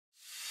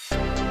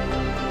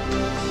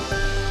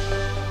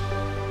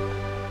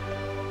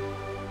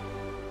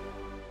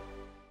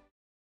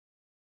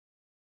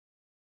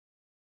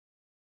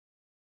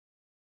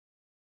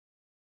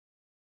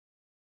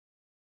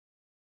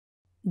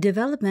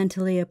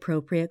Developmentally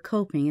Appropriate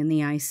Coping in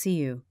the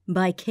ICU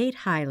by Kate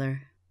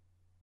Huyler.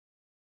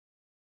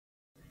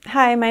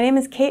 Hi, my name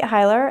is Kate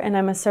Huyler, and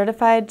I'm a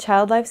certified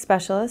child life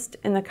specialist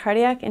in the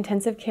Cardiac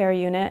Intensive Care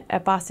Unit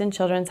at Boston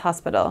Children's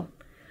Hospital.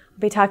 I'll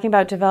be talking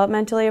about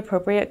developmentally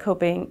appropriate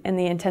coping in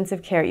the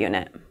intensive care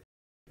unit.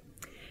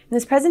 In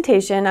this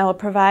presentation, I will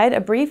provide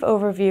a brief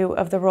overview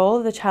of the role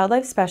of the child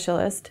life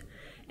specialist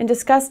and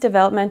discuss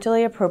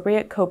developmentally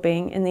appropriate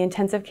coping in the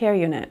intensive care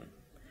unit.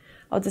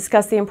 I'll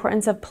discuss the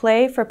importance of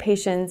play for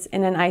patients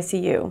in an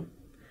ICU.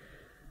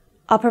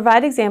 I'll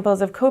provide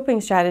examples of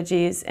coping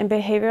strategies and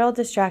behavioral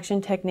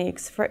distraction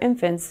techniques for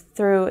infants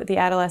through the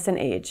adolescent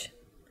age.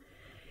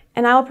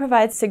 And I will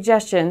provide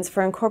suggestions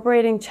for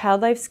incorporating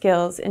child life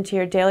skills into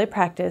your daily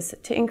practice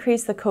to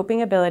increase the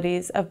coping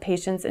abilities of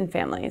patients and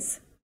families.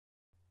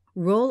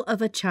 Role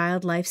of a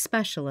child life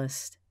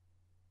specialist.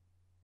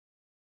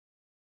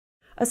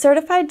 A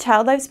certified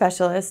child life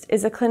specialist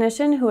is a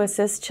clinician who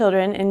assists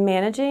children in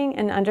managing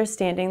and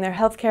understanding their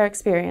healthcare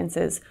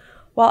experiences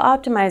while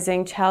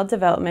optimizing child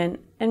development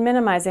and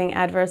minimizing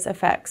adverse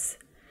effects.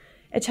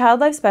 A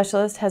child life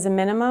specialist has a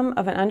minimum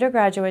of an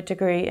undergraduate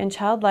degree in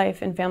child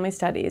life and family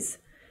studies,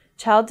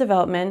 child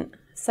development,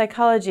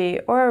 psychology,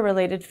 or a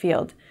related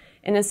field,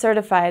 and is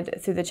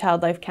certified through the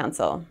Child Life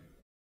Council.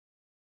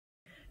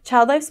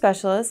 Child life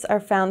specialists are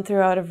found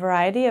throughout a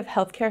variety of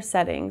healthcare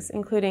settings,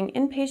 including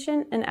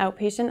inpatient and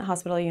outpatient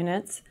hospital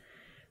units,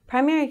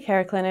 primary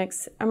care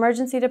clinics,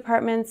 emergency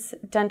departments,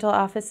 dental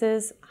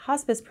offices,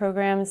 hospice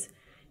programs,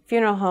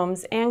 funeral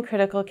homes, and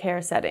critical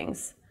care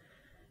settings.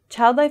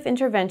 Child life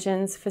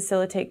interventions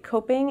facilitate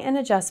coping and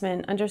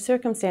adjustment under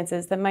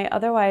circumstances that might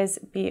otherwise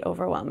be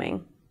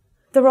overwhelming.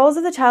 The roles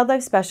of the child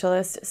life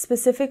specialist,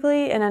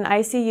 specifically in an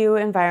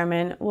ICU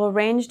environment, will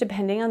range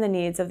depending on the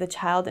needs of the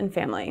child and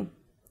family.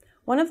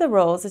 One of the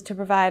roles is to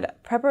provide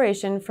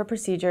preparation for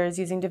procedures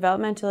using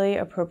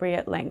developmentally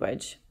appropriate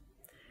language.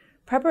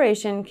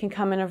 Preparation can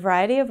come in a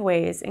variety of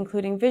ways,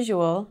 including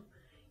visual,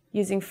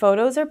 using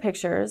photos or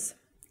pictures,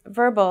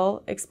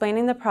 verbal,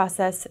 explaining the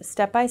process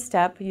step by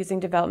step using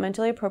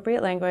developmentally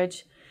appropriate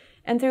language,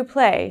 and through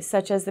play,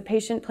 such as the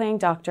patient playing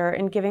doctor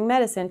and giving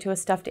medicine to a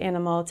stuffed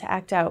animal to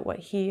act out what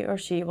he or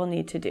she will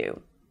need to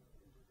do.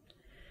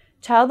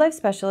 Child life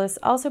specialists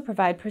also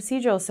provide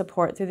procedural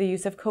support through the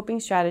use of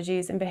coping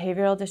strategies and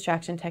behavioral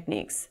distraction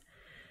techniques.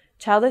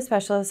 Child life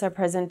specialists are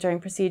present during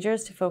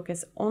procedures to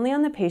focus only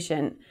on the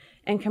patient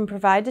and can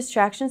provide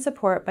distraction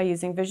support by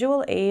using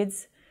visual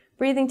aids,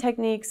 breathing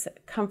techniques,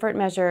 comfort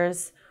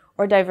measures,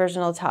 or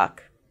diversional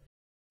talk.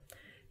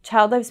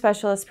 Child life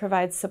specialists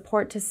provide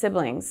support to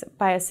siblings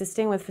by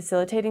assisting with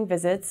facilitating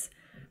visits,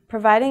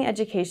 providing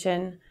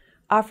education,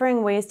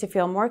 offering ways to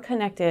feel more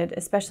connected,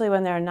 especially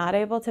when they are not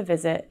able to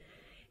visit,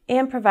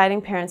 and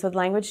providing parents with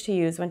language to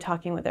use when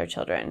talking with their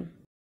children.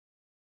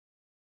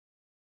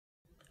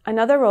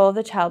 Another role of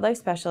the child life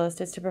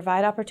specialist is to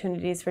provide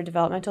opportunities for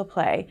developmental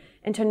play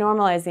and to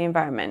normalize the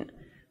environment.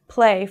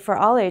 Play, for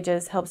all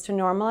ages, helps to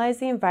normalize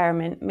the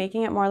environment,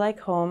 making it more like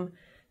home,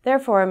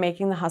 therefore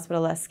making the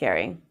hospital less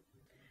scary.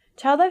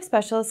 Child life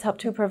specialists help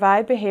to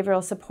provide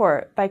behavioral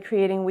support by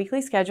creating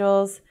weekly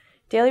schedules,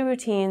 daily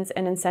routines,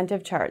 and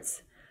incentive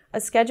charts. A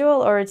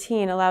schedule or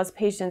routine allows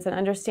patients an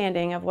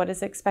understanding of what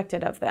is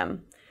expected of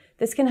them.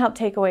 This can help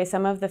take away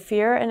some of the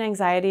fear and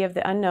anxiety of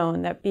the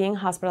unknown that being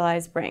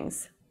hospitalized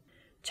brings.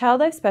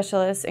 Child life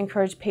specialists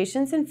encourage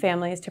patients and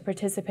families to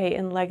participate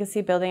in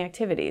legacy-building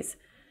activities.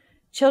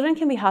 Children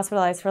can be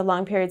hospitalized for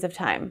long periods of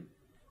time.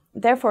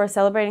 Therefore,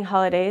 celebrating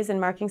holidays and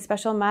marking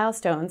special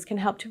milestones can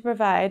help to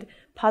provide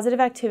positive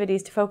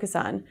activities to focus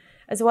on,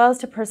 as well as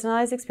to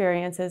personalize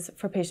experiences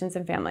for patients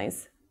and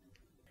families.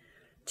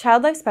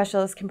 Child life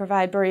specialists can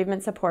provide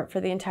bereavement support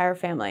for the entire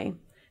family.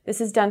 This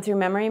is done through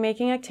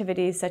memory-making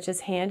activities such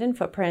as hand and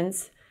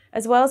footprints,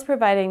 as well as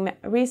providing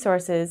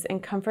resources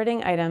and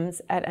comforting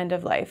items at end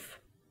of life.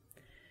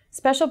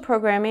 Special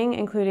programming,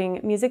 including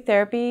music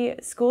therapy,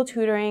 school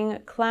tutoring,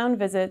 clown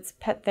visits,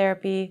 pet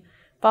therapy,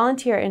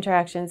 volunteer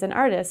interactions, and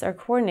artists are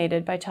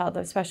coordinated by child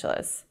life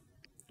specialists.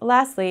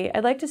 Lastly,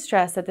 I'd like to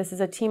stress that this is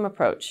a team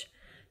approach.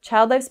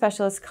 Child life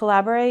specialists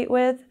collaborate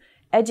with,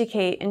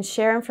 educate, and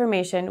share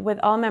information with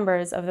all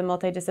members of the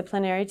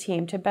multidisciplinary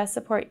team to best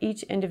support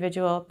each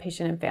individual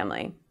patient and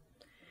family.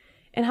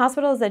 In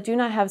hospitals that do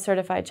not have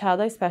certified child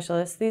life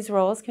specialists, these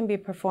roles can be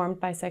performed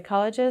by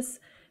psychologists,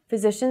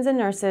 physicians, and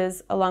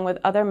nurses, along with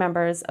other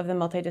members of the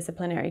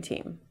multidisciplinary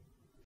team.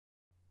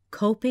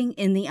 Coping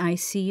in the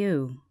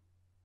ICU.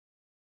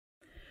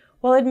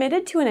 While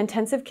admitted to an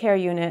intensive care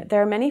unit,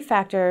 there are many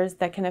factors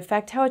that can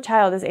affect how a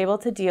child is able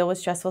to deal with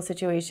stressful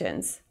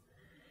situations.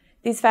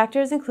 These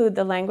factors include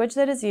the language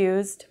that is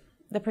used,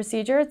 the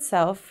procedure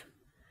itself,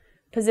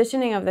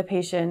 positioning of the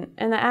patient,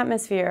 and the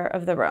atmosphere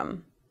of the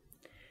room.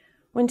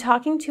 When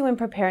talking to and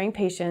preparing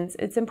patients,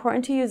 it's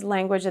important to use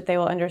language that they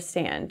will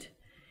understand.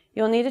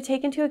 You'll need to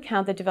take into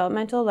account the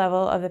developmental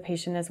level of the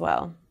patient as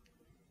well.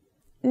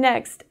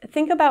 Next,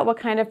 think about what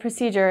kind of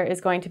procedure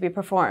is going to be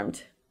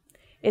performed.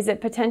 Is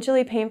it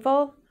potentially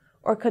painful,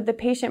 or could the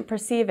patient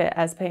perceive it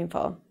as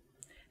painful?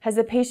 Has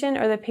the patient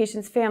or the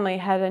patient's family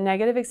had a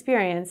negative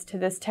experience to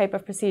this type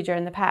of procedure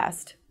in the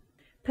past?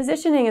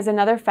 Positioning is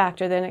another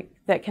factor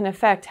that can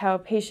affect how a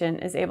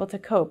patient is able to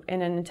cope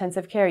in an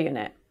intensive care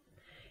unit.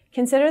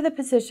 Consider the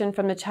position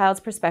from the child's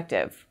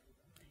perspective.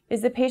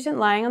 Is the patient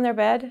lying on their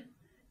bed,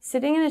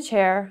 sitting in a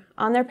chair,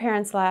 on their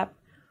parent's lap,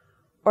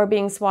 or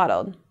being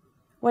swaddled?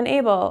 When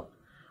able,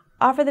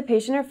 offer the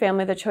patient or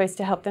family the choice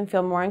to help them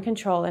feel more in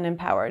control and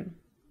empowered.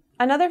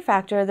 Another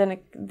factor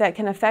that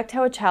can affect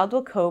how a child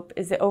will cope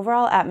is the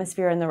overall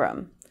atmosphere in the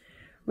room.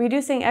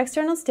 Reducing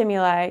external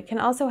stimuli can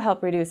also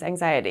help reduce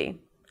anxiety.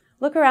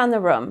 Look around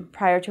the room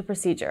prior to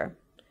procedure.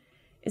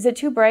 Is it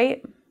too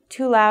bright?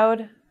 Too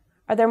loud?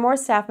 Are there more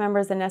staff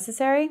members than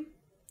necessary?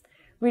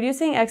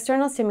 Reducing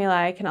external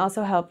stimuli can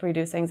also help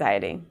reduce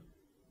anxiety.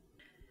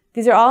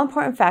 These are all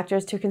important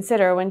factors to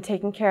consider when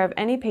taking care of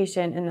any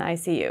patient in the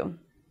ICU.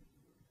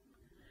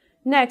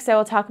 Next, I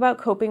will talk about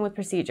coping with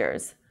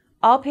procedures.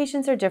 All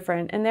patients are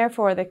different, and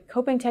therefore the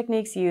coping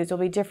techniques used will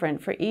be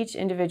different for each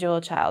individual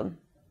child.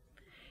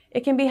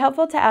 It can be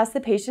helpful to ask the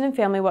patient and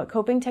family what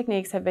coping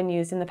techniques have been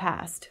used in the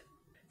past.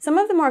 Some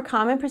of the more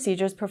common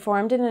procedures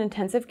performed in an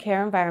intensive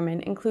care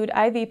environment include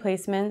IV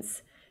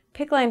placements,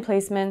 PICC line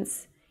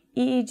placements,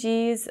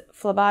 EEGs,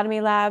 phlebotomy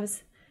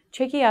labs,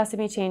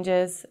 tracheostomy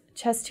changes,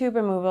 chest tube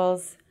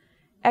removals,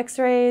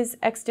 X-rays,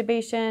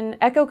 extubation,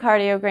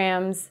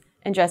 echocardiograms,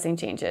 and dressing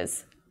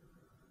changes.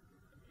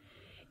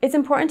 It's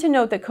important to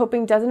note that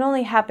coping doesn't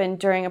only happen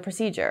during a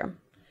procedure,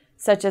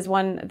 such as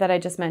one that I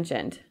just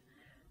mentioned.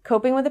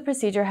 Coping with a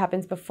procedure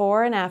happens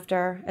before and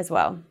after as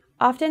well.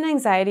 Often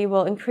anxiety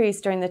will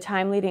increase during the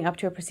time leading up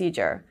to a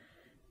procedure.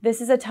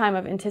 This is a time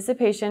of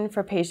anticipation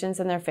for patients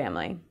and their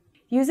family.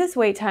 Use this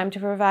wait time to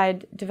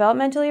provide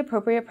developmentally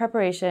appropriate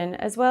preparation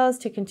as well as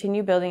to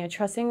continue building a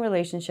trusting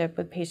relationship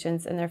with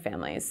patients and their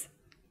families.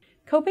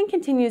 Coping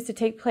continues to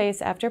take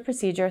place after a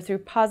procedure through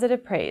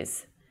positive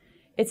praise.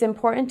 It's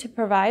important to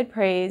provide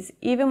praise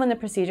even when the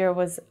procedure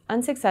was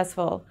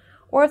unsuccessful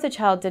or if the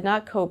child did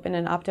not cope in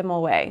an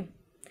optimal way.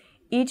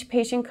 Each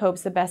patient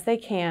copes the best they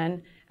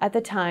can at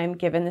the time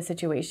given the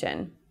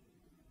situation.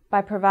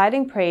 By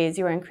providing praise,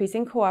 you are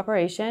increasing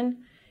cooperation,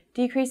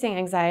 decreasing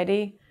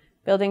anxiety,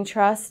 building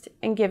trust,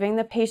 and giving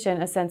the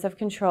patient a sense of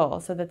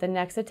control so that the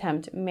next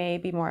attempt may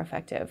be more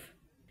effective.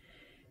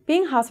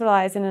 Being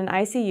hospitalized in an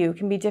ICU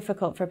can be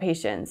difficult for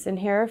patients, and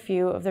here are a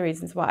few of the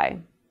reasons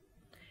why.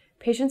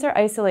 Patients are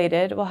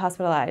isolated while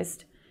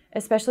hospitalized,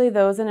 especially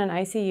those in an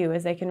ICU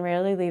as they can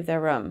rarely leave their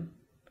room.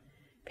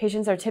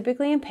 Patients are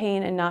typically in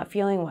pain and not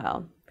feeling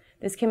well.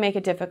 This can make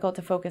it difficult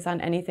to focus on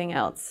anything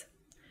else.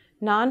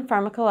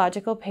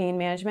 Non-pharmacological pain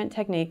management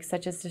techniques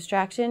such as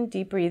distraction,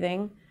 deep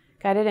breathing,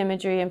 guided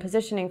imagery, and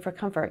positioning for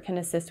comfort can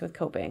assist with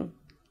coping.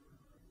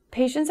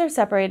 Patients are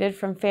separated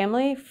from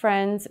family,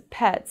 friends,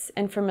 pets,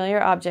 and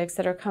familiar objects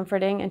that are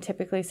comforting and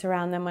typically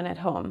surround them when at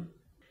home.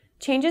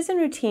 Changes in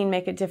routine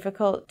make it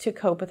difficult to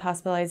cope with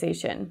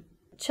hospitalization.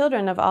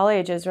 Children of all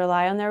ages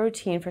rely on their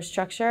routine for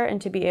structure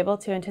and to be able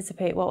to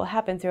anticipate what will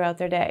happen throughout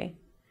their day.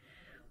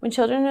 When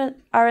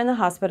children are in the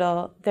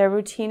hospital, their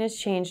routine is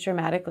changed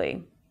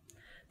dramatically.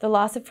 The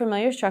loss of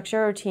familiar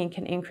structure or routine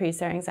can increase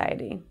their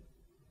anxiety.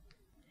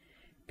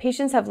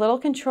 Patients have little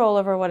control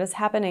over what is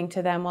happening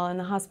to them while in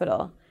the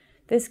hospital.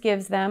 This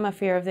gives them a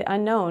fear of the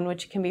unknown,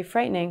 which can be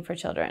frightening for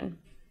children.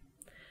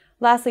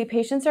 Lastly,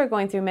 patients are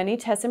going through many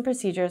tests and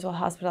procedures while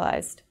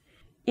hospitalized.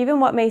 Even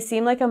what may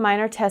seem like a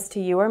minor test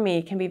to you or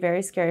me can be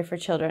very scary for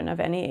children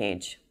of any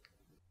age.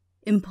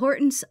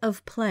 Importance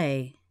of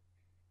play.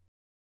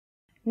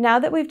 Now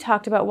that we've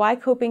talked about why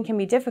coping can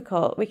be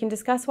difficult, we can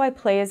discuss why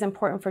play is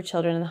important for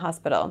children in the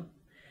hospital.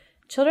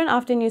 Children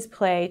often use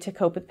play to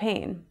cope with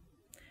pain.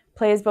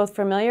 Play is both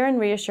familiar and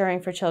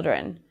reassuring for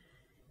children.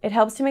 It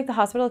helps to make the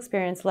hospital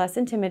experience less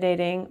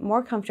intimidating,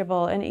 more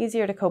comfortable, and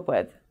easier to cope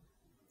with.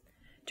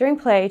 During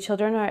play,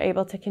 children are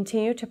able to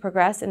continue to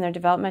progress in their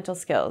developmental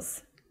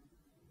skills.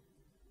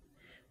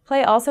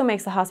 Play also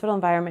makes the hospital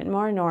environment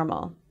more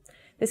normal.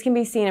 This can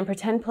be seen in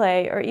pretend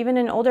play or even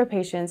in older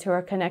patients who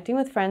are connecting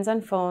with friends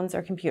on phones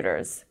or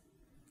computers.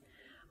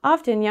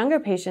 Often, younger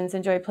patients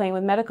enjoy playing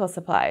with medical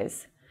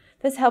supplies.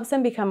 This helps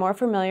them become more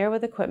familiar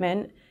with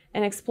equipment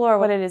and explore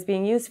what it is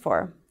being used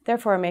for,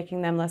 therefore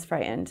making them less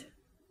frightened.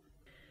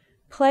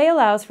 Play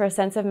allows for a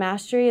sense of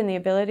mastery and the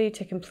ability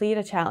to complete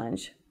a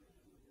challenge.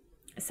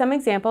 Some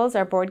examples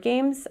are board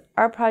games,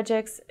 art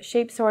projects,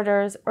 shape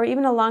sorters, or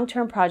even a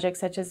long-term project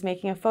such as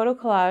making a photo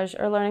collage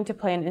or learning to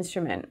play an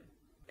instrument.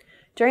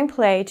 During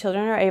play,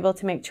 children are able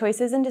to make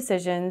choices and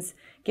decisions,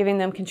 giving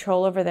them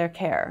control over their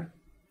care.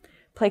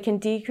 Play can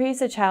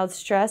decrease a child's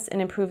stress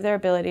and improve their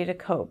ability to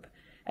cope,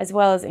 as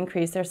well as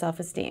increase their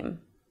self-esteem.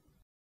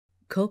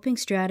 Coping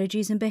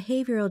strategies and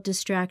behavioral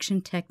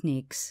distraction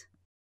techniques.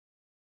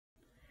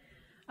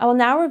 I will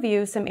now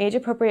review some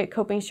age-appropriate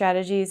coping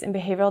strategies and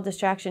behavioral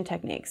distraction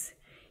techniques.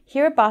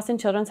 Here at Boston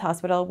Children's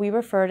Hospital, we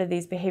refer to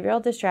these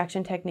behavioral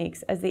distraction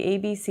techniques as the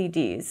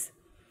ABCDs.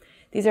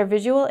 These are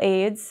visual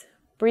aids,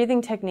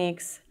 breathing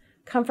techniques,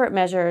 comfort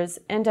measures,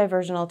 and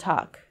diversional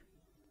talk.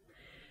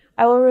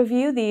 I will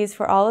review these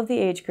for all of the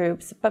age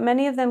groups, but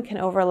many of them can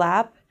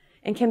overlap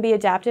and can be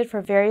adapted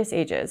for various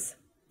ages.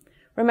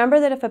 Remember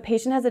that if a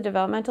patient has a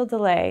developmental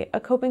delay, a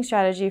coping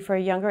strategy for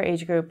a younger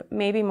age group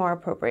may be more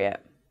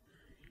appropriate.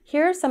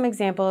 Here are some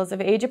examples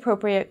of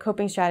age-appropriate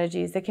coping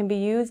strategies that can be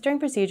used during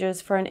procedures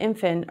for an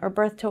infant or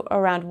birth to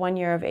around 1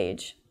 year of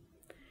age.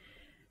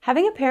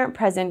 Having a parent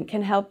present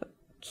can help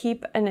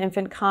keep an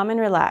infant calm and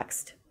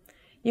relaxed.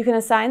 You can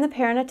assign the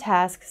parent a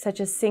task such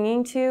as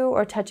singing to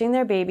or touching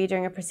their baby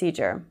during a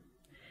procedure.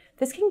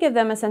 This can give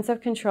them a sense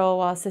of control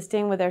while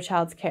assisting with their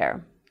child's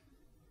care.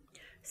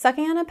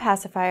 Sucking on a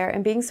pacifier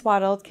and being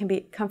swaddled can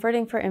be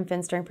comforting for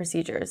infants during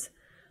procedures.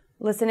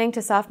 Listening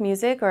to soft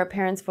music or a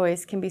parent's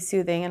voice can be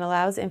soothing and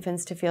allows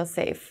infants to feel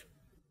safe.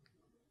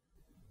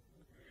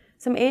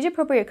 Some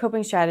age-appropriate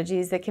coping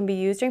strategies that can be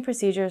used during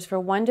procedures for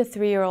 1 to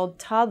 3-year-old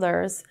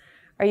toddlers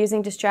are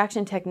using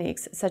distraction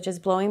techniques such as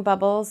blowing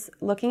bubbles,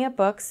 looking at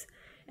books,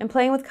 and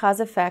playing with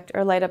cause-effect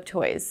or light-up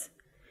toys.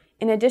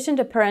 In addition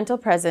to parental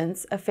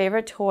presence, a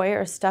favorite toy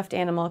or stuffed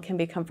animal can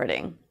be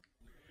comforting.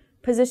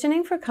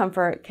 Positioning for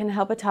comfort can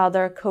help a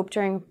toddler cope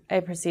during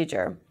a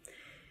procedure.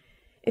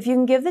 If you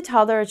can give the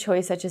toddler a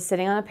choice such as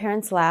sitting on a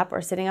parent's lap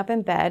or sitting up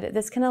in bed,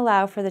 this can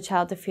allow for the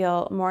child to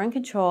feel more in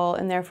control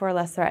and therefore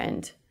less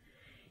threatened.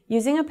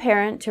 Using a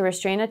parent to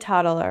restrain a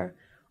toddler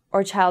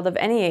or child of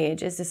any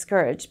age is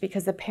discouraged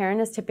because the parent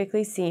is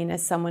typically seen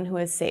as someone who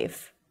is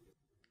safe.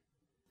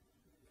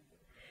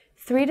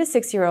 3 to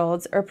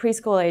 6-year-olds or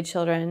preschool-age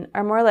children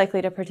are more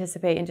likely to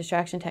participate in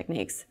distraction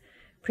techniques.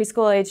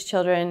 Preschool-age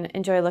children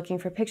enjoy looking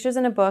for pictures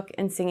in a book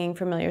and singing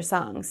familiar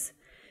songs.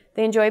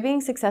 They enjoy being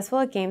successful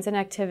at games and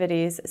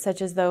activities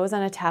such as those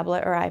on a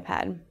tablet or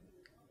iPad.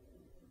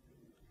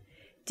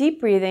 Deep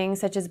breathing,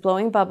 such as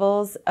blowing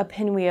bubbles, a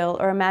pinwheel,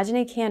 or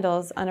imagining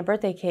candles on a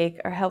birthday cake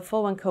are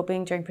helpful when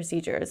coping during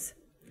procedures.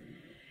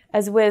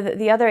 As with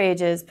the other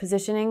ages,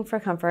 positioning for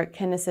comfort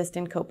can assist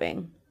in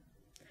coping.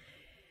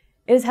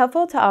 It is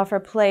helpful to offer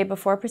play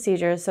before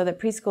procedures so that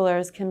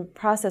preschoolers can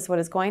process what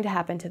is going to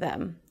happen to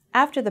them.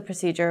 After the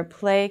procedure,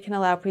 play can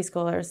allow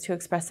preschoolers to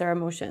express their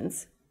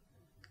emotions.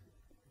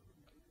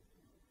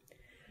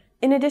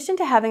 In addition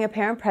to having a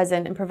parent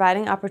present and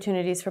providing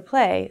opportunities for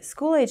play,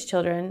 school-age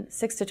children,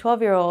 6 to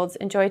 12-year-olds,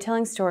 enjoy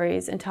telling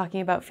stories and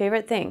talking about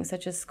favorite things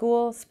such as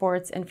school,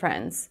 sports, and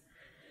friends.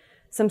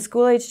 Some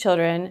school-age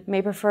children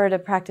may prefer to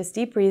practice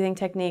deep breathing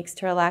techniques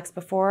to relax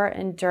before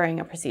and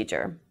during a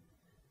procedure.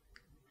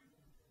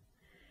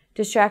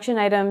 Distraction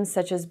items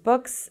such as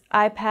books,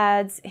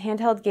 iPads,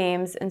 handheld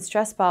games, and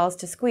stress balls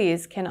to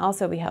squeeze can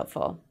also be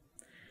helpful.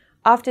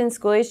 Often,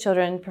 school-age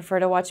children prefer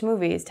to watch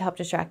movies to help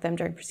distract them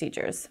during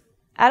procedures.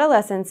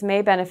 Adolescents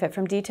may benefit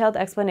from detailed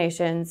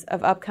explanations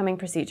of upcoming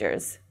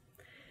procedures.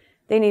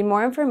 They need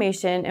more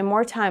information and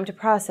more time to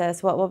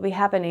process what will be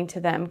happening to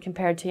them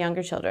compared to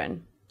younger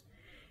children.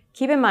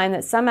 Keep in mind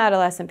that some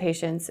adolescent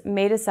patients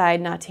may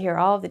decide not to hear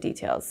all of the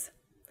details.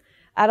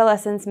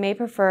 Adolescents may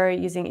prefer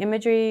using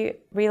imagery,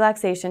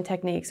 relaxation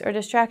techniques, or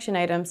distraction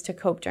items to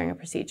cope during a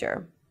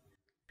procedure.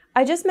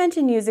 I just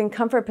mentioned using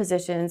comfort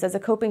positions as a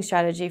coping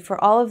strategy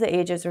for all of the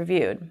ages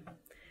reviewed.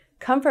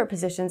 Comfort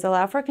positions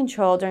allow for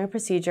control during a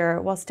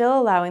procedure while still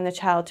allowing the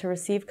child to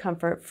receive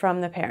comfort from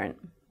the parent.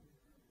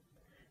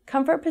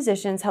 Comfort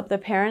positions help the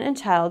parent and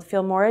child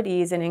feel more at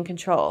ease and in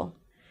control.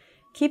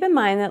 Keep in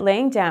mind that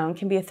laying down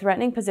can be a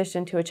threatening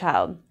position to a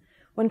child.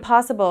 When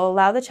possible,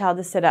 allow the child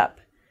to sit up.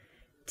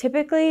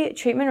 Typically,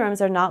 treatment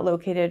rooms are not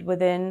located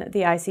within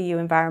the ICU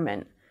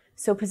environment,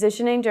 so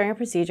positioning during a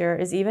procedure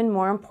is even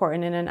more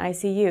important in an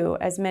ICU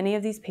as many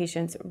of these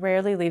patients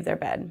rarely leave their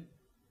bed.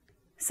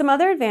 Some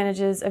other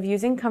advantages of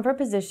using comfort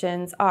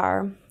positions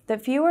are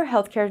that fewer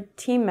healthcare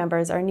team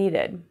members are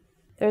needed.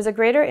 There is a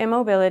greater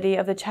immobility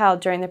of the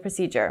child during the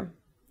procedure.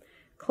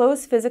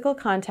 Close physical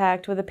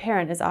contact with a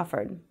parent is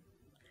offered.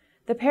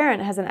 The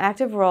parent has an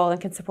active role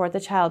and can support the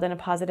child in a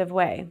positive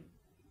way.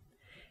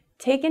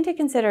 Take into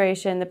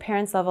consideration the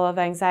parent's level of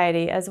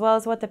anxiety as well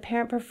as what the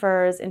parent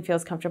prefers and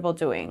feels comfortable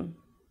doing.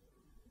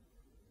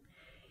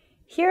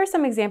 Here are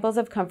some examples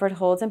of comfort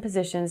holds and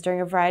positions during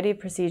a variety of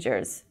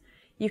procedures.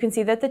 You can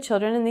see that the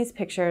children in these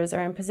pictures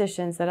are in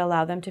positions that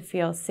allow them to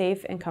feel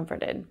safe and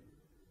comforted.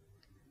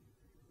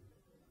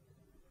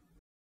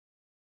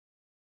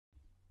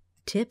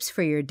 Tips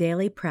for your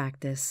daily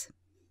practice.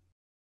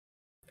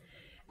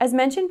 As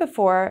mentioned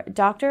before,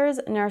 doctors,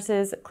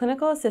 nurses,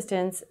 clinical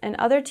assistants, and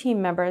other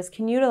team members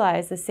can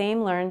utilize the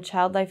same learned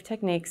child life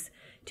techniques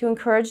to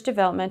encourage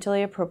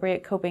developmentally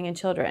appropriate coping in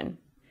children.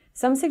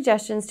 Some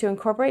suggestions to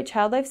incorporate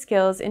child life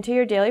skills into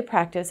your daily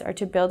practice are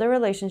to build a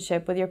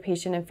relationship with your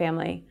patient and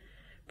family,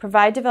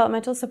 provide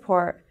developmental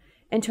support,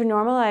 and to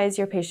normalize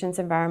your patient's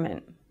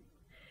environment.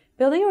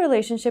 Building a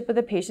relationship with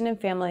the patient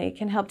and family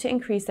can help to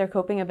increase their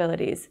coping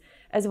abilities,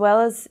 as well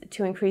as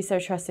to increase their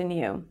trust in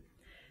you.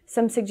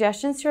 Some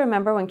suggestions to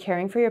remember when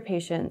caring for your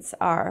patients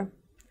are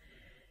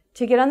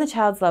to get on the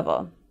child's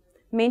level.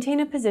 Maintain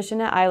a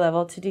position at eye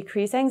level to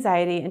decrease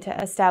anxiety and to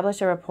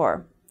establish a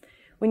rapport.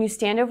 When you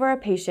stand over a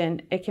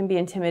patient, it can be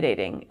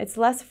intimidating. It's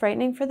less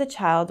frightening for the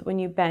child when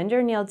you bend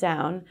or kneel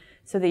down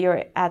so that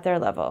you're at their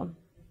level.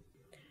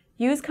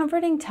 Use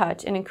comforting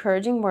touch and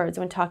encouraging words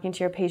when talking to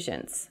your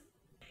patients.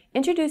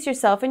 Introduce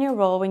yourself and your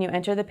role when you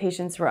enter the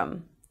patient's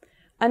room.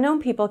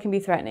 Unknown people can be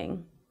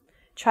threatening.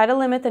 Try to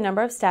limit the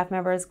number of staff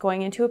members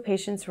going into a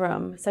patient's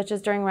room, such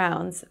as during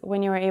rounds,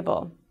 when you are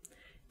able.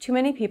 Too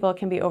many people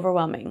can be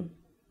overwhelming.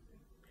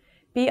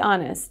 Be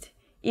honest,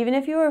 even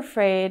if you are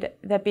afraid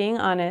that being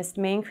honest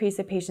may increase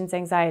a patient's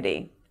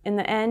anxiety. In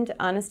the end,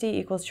 honesty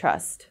equals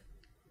trust.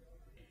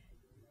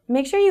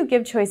 Make sure you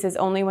give choices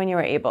only when you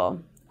are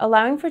able.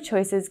 Allowing for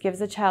choices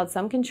gives a child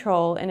some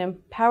control and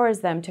empowers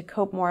them to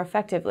cope more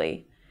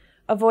effectively.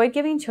 Avoid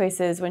giving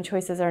choices when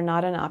choices are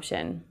not an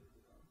option.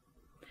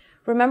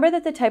 Remember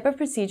that the type of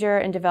procedure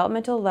and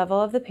developmental level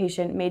of the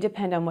patient may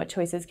depend on what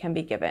choices can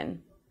be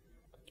given.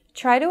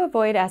 Try to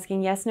avoid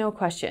asking yes/no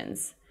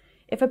questions.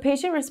 If a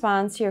patient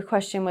responds to your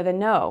question with a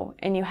no,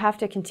 and you have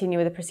to continue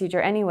with the procedure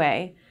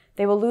anyway,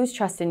 they will lose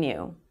trust in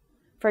you.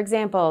 For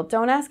example,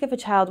 don't ask if a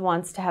child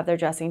wants to have their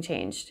dressing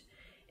changed.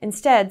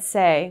 Instead,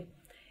 say,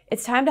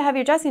 "It's time to have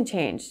your dressing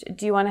changed.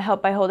 Do you want to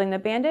help by holding the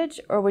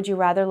bandage, or would you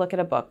rather look at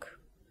a book?"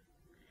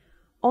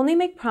 Only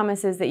make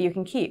promises that you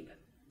can keep.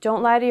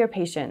 Don't lie to your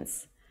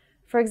patients.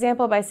 For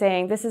example, by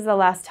saying, "This is the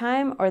last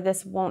time," or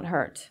 "This won't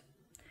hurt."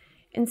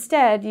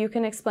 Instead, you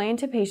can explain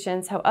to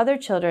patients how other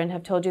children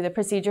have told you the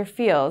procedure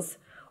feels,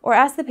 or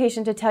ask the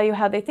patient to tell you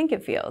how they think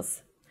it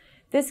feels.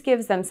 This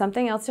gives them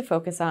something else to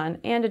focus on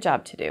and a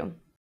job to do.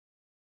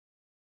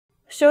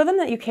 Show them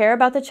that you care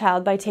about the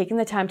child by taking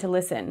the time to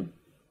listen.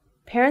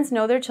 Parents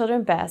know their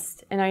children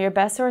best and are your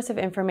best source of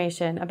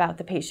information about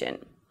the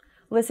patient.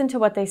 Listen to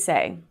what they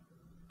say.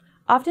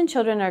 Often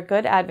children are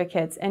good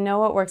advocates and know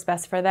what works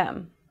best for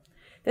them.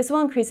 This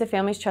will increase a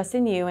family's trust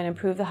in you and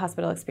improve the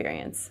hospital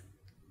experience.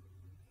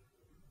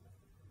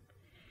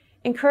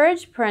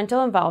 Encourage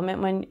parental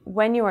involvement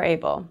when you are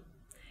able.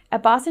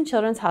 At Boston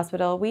Children's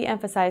Hospital, we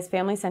emphasize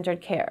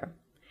family-centered care.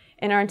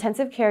 In our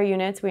intensive care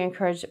units, we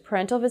encourage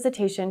parental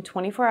visitation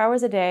 24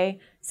 hours a day,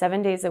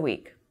 7 days a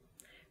week.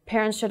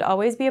 Parents should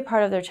always be a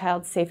part of their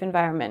child's safe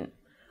environment.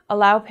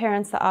 Allow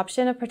parents the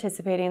option of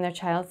participating in their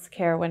child's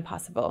care when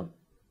possible.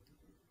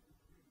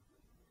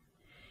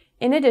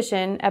 In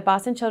addition, at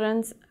Boston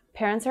Children's,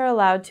 parents are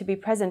allowed to be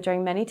present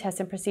during many tests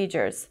and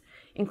procedures,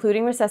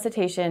 including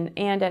resuscitation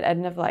and at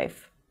end of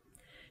life.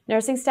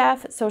 Nursing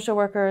staff, social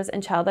workers,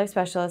 and child life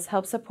specialists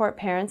help support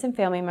parents and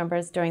family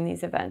members during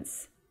these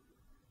events.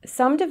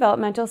 Some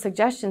developmental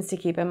suggestions to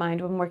keep in mind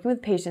when working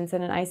with patients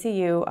in an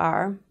ICU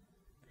are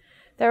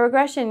that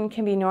regression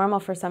can be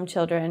normal for some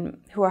children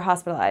who are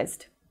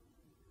hospitalized.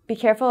 Be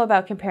careful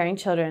about comparing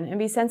children and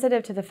be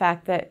sensitive to the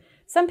fact that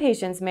some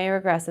patients may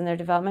regress in their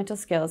developmental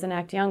skills and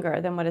act younger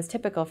than what is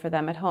typical for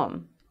them at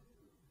home.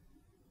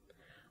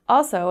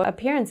 Also,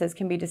 appearances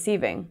can be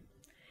deceiving.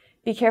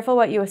 Be careful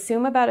what you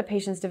assume about a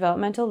patient's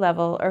developmental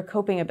level or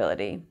coping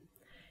ability.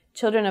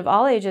 Children of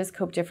all ages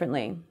cope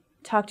differently.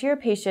 Talk to your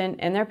patient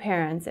and their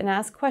parents and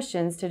ask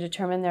questions to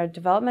determine their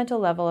developmental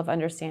level of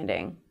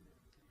understanding.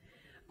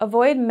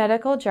 Avoid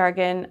medical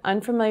jargon,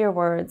 unfamiliar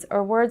words,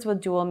 or words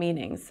with dual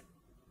meanings.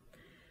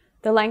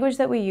 The language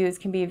that we use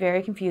can be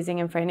very confusing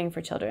and frightening for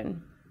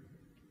children.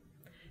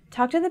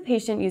 Talk to the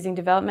patient using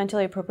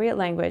developmentally appropriate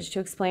language to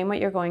explain what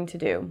you're going to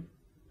do.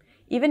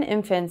 Even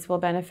infants will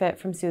benefit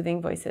from soothing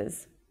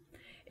voices.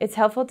 It's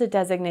helpful to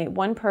designate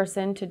one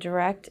person to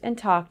direct and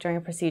talk during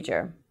a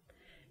procedure.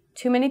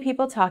 Too many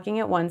people talking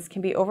at once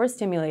can be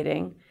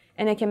overstimulating,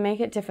 and it can make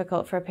it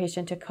difficult for a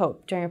patient to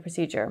cope during a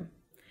procedure,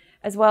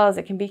 as well as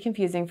it can be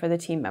confusing for the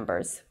team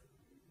members.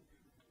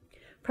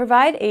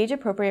 Provide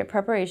age-appropriate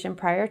preparation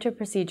prior to a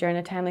procedure in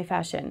a timely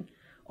fashion.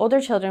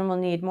 Older children will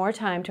need more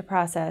time to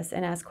process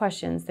and ask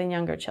questions than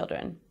younger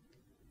children.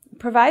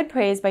 Provide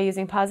praise by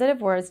using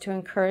positive words to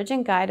encourage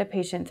and guide a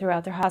patient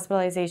throughout their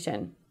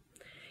hospitalization.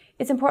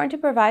 It's important to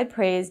provide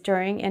praise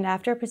during and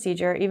after a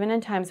procedure, even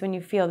in times when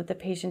you feel that the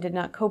patient did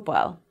not cope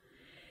well.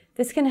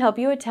 This can help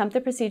you attempt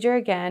the procedure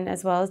again,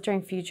 as well as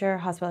during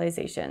future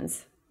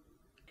hospitalizations.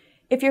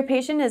 If your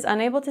patient is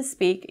unable to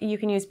speak, you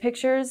can use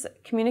pictures,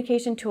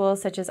 communication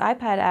tools such as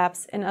iPad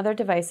apps, and other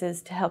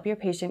devices to help your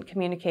patient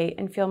communicate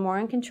and feel more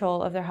in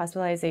control of their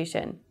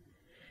hospitalization.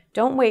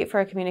 Don't wait for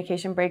a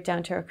communication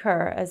breakdown to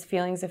occur, as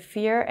feelings of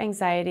fear,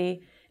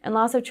 anxiety, and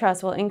loss of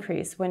trust will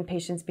increase when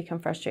patients become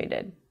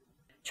frustrated.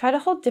 Try to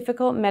hold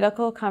difficult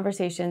medical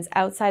conversations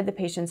outside the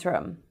patient's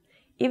room.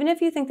 Even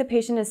if you think the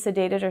patient is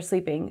sedated or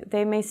sleeping,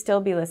 they may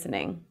still be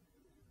listening.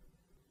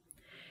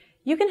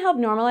 You can help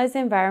normalize the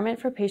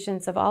environment for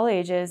patients of all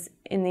ages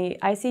in the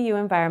ICU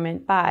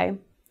environment by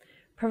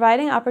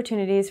providing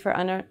opportunities for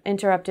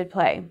uninterrupted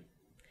play.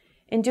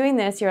 In doing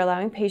this, you're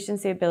allowing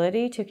patients the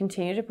ability to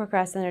continue to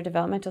progress in their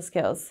developmental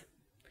skills.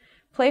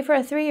 Play for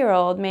a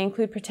 3-year-old may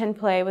include pretend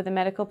play with a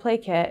medical play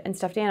kit and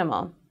stuffed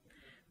animal.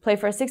 Play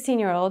for a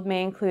 16-year-old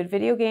may include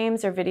video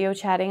games or video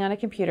chatting on a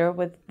computer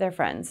with their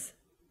friends.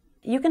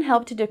 You can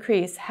help to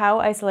decrease how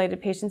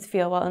isolated patients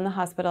feel while in the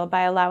hospital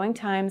by allowing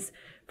times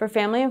for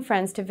family and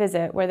friends to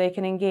visit where they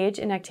can engage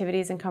in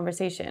activities and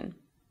conversation.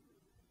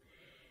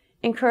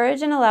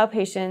 Encourage and allow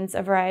patients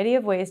a variety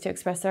of ways to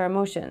express their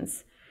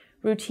emotions.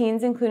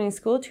 Routines including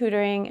school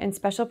tutoring and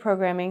special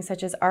programming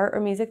such as art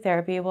or music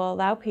therapy will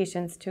allow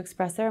patients to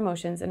express their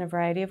emotions in a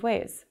variety of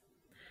ways.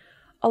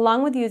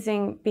 Along with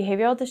using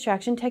behavioral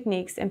distraction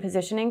techniques and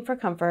positioning for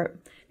comfort,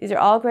 these are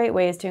all great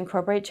ways to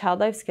incorporate child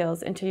life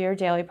skills into your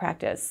daily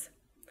practice.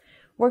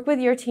 Work with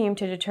your team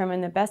to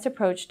determine the best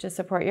approach to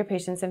support your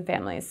patients and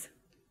families.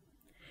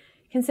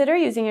 Consider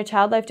using your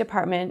child life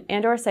department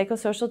and/or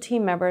psychosocial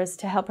team members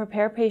to help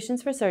prepare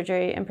patients for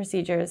surgery and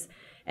procedures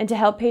and to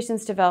help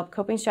patients develop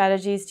coping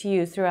strategies to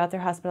use throughout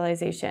their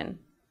hospitalization.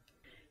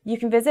 You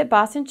can visit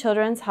Boston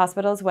Children's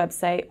Hospital's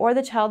website or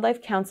the Child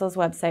Life Council's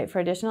website for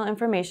additional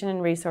information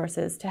and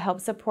resources to help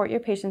support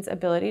your patient's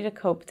ability to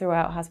cope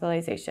throughout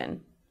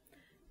hospitalization.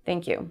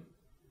 Thank you.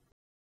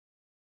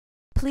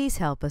 Please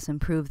help us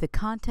improve the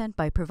content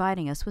by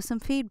providing us with some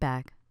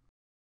feedback.